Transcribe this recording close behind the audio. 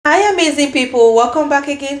amazing people, welcome back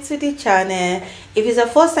again to the channel. If it's your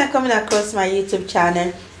first time coming across my YouTube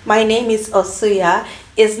channel, my name is Osuya.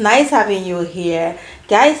 It's nice having you here.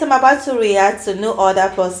 Guys, I'm about to react to no other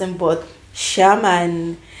person but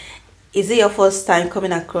Shaman. Is it your first time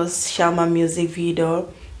coming across Shaman music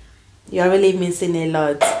video? You're really missing a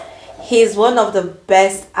lot. He's one of the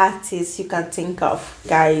best artists you can think of,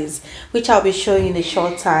 guys, which I'll be showing in a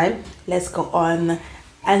short time. Let's go on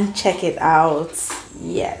and check it out.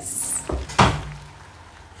 Yes.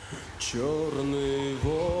 Черный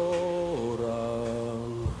ворон,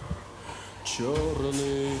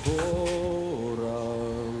 черный ворон,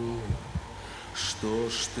 что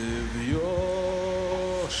ж ты вьешься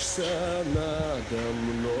надо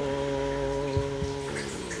мной?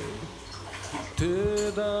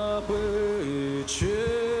 Ты добычи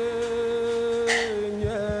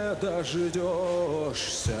не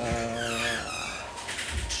дождешься.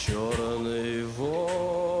 Черный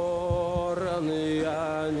ворон,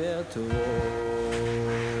 я не твой.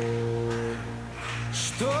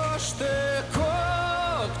 Что ж ты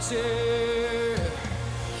когти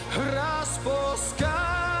распускаешь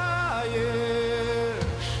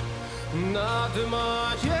над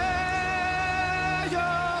моей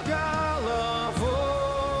головой?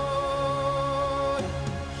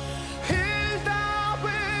 И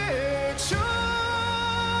добычу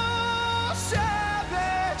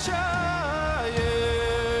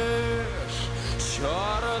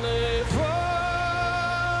черный ворон,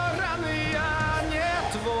 я не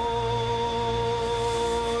твой.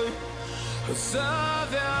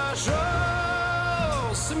 Завяжу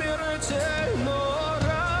смертельную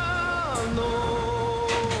рану,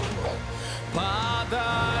 подаренный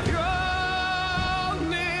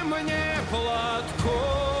мне платком,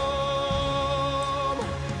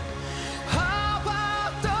 а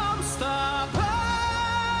потом с тобой.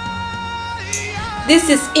 This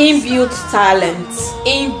is inbuilt talent.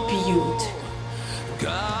 Inbuilt.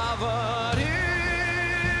 Говорит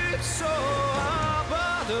все об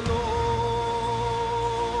одном.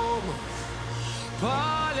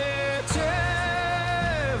 Полетев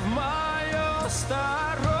в мою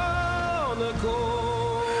сторонку,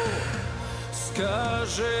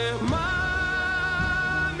 скажи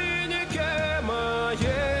маменьке моей,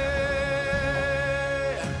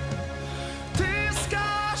 ты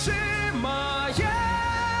скажи моей,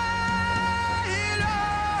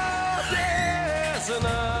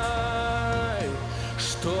 знай,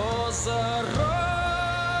 что за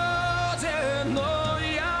родину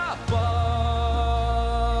я пал.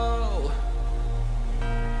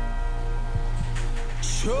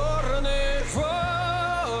 Черный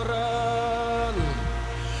ворон,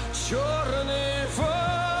 черный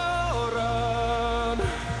ворон,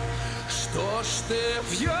 что ж ты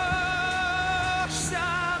вьешься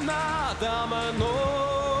надо мной?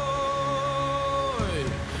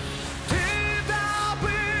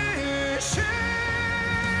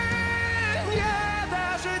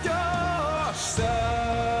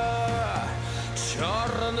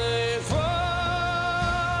 Черный ворон,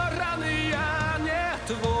 я не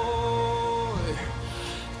твой.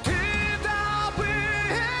 Ты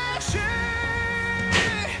добычи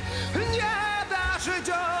не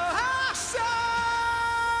дождешься.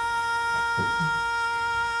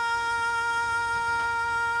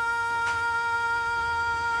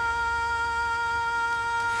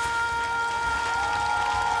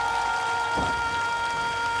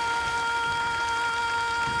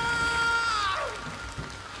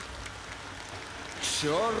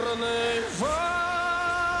 Черный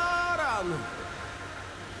ворон,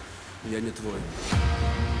 я не твой.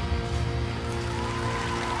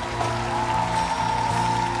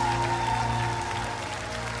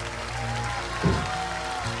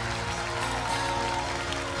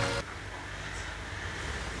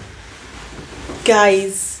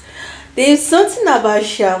 Guys, there's something about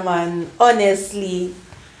Shaman. Honestly,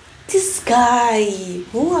 this guy,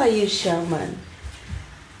 who are you, Shaman?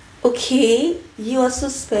 Okay, you are so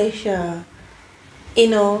special. You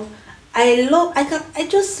know, I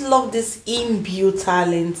just love this inbuilt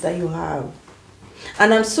talent that you have,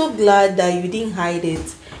 and I'm so glad that you didn't hide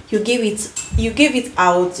it. You gave it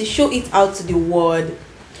out. You show it out to the world.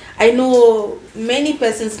 I know many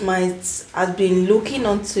persons might have been looking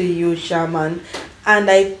onto you, Shaman, and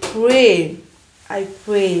I pray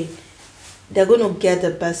they're going to get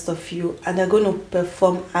the best of you and they're going to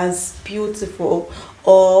perform as beautiful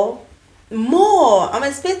or more. I'm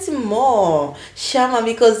expecting more, Shaman,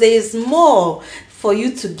 because there is more for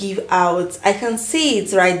you to give out. I can see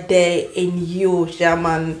it right there in you,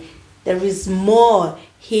 Shaman. There is more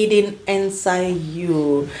hidden inside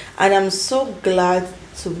you, and I'm so glad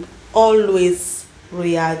to always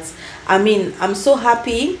react. I mean, I'm so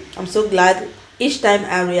happy, I'm so glad each time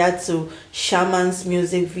I react to Shaman's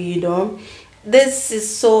music video. This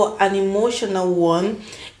is so an emotional one.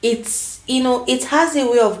 It's, it has a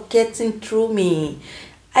way of getting through me.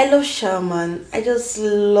 I love Shaman. I just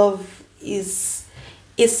love his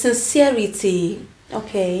sincerity.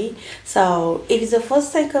 Okay, so if it's the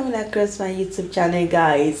first time coming across my YouTube channel,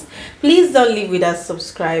 guys, please don't leave without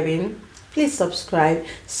subscribing. Please subscribe,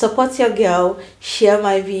 support your girl, share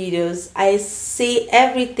my videos. I see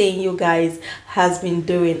everything you guys has been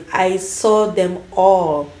doing. I saw them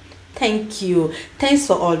all. Thank you. Thanks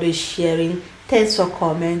for always sharing. Thanks for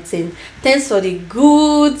commenting. Thanks for the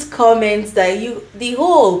good comments that the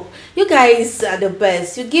hope. You guys are the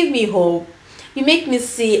best. You give me hope. You make me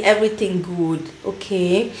see everything good.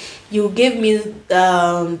 Okay, you give me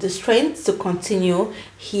the strength to continue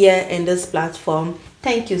here in this platform.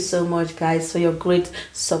 Thank you so much, guys, for your great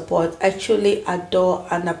support. I truly adore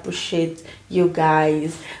and appreciate you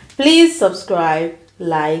guys. Please subscribe,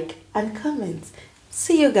 like, and comment.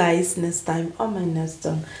 See you guys next time on my next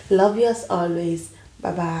one. Love you as always.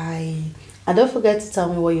 Bye bye. And don't forget to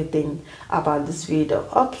tell me what you think about this video.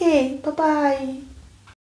 Okay, bye bye.